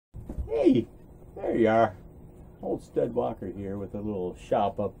Hey, there you are. Old Stud Walker here with a little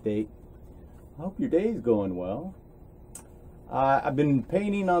shop update. I hope your day's going well. I've been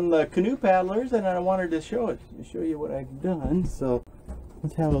painting on the canoe paddlers, and I wanted to show you what I've done. So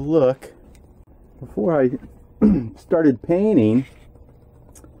let's have a look. Before I started painting,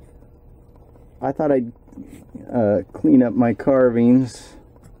 I thought I'd clean up my carvings.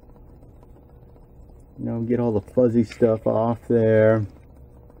 You know, get all the fuzzy stuff off there.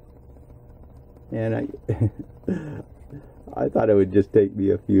 And I thought it would just take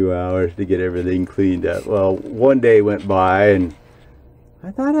me a few hours to get everything cleaned up. Well, one day went by and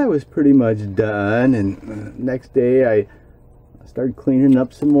I thought I was pretty much done, and next day I started cleaning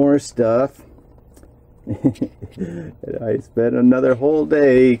up some more stuff. And I spent another whole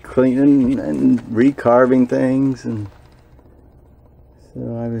day cleaning and recarving things, and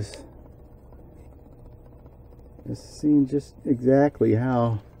so I was just seeing just exactly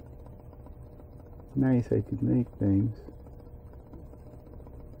how nice I could make things.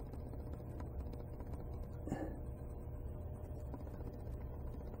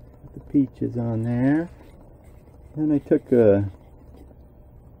 Put the peaches on there. Then I took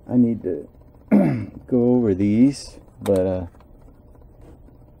I need to go over these, but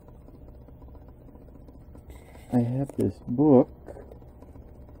I have this book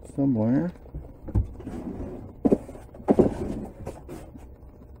somewhere.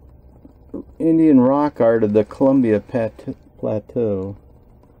 Indian rock art of the Columbia Plateau.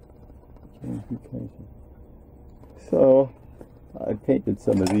 So I painted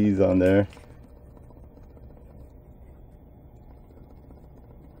some of these on there.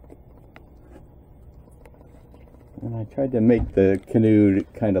 And I tried to make the canoe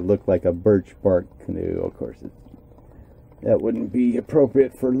kind of look like a birch bark canoe. Of course, that wouldn't be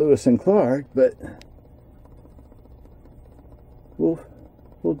appropriate for Lois and Clark, but we'll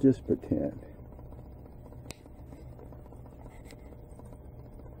just pretend.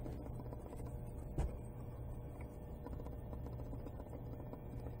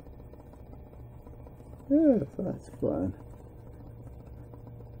 Yeah, that's fun.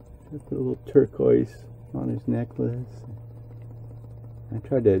 I put a little turquoise on his necklace. I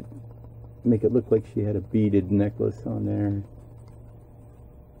tried to make it look like she had a beaded necklace on there.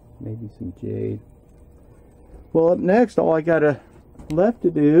 Maybe some jade. Well, up next, all I got left to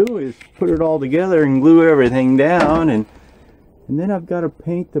do is put it all together and glue everything down, and then I've got to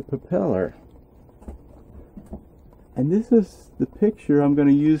paint the propeller. And this is the picture I'm going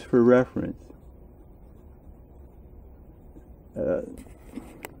to use for reference.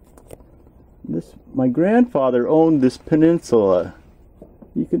 My grandfather owned this peninsula.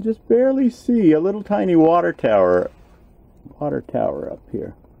 You can just barely see a little tiny water tower up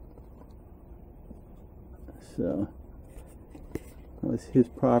here. So that was his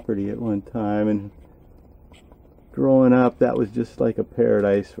property at one time, and growing up, that was just like a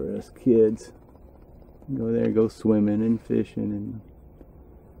paradise for us kids. Go there, go swimming and fishing, and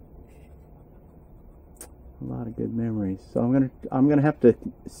a lot of good memories. So I'm gonna have to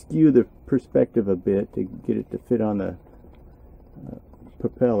skew the perspective a bit to get it to fit on the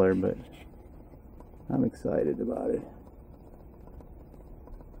propeller, but I'm excited about it.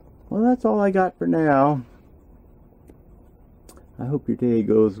 Well, that's all I got for now. I hope your day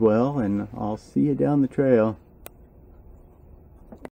goes well, and I'll see you down the trail.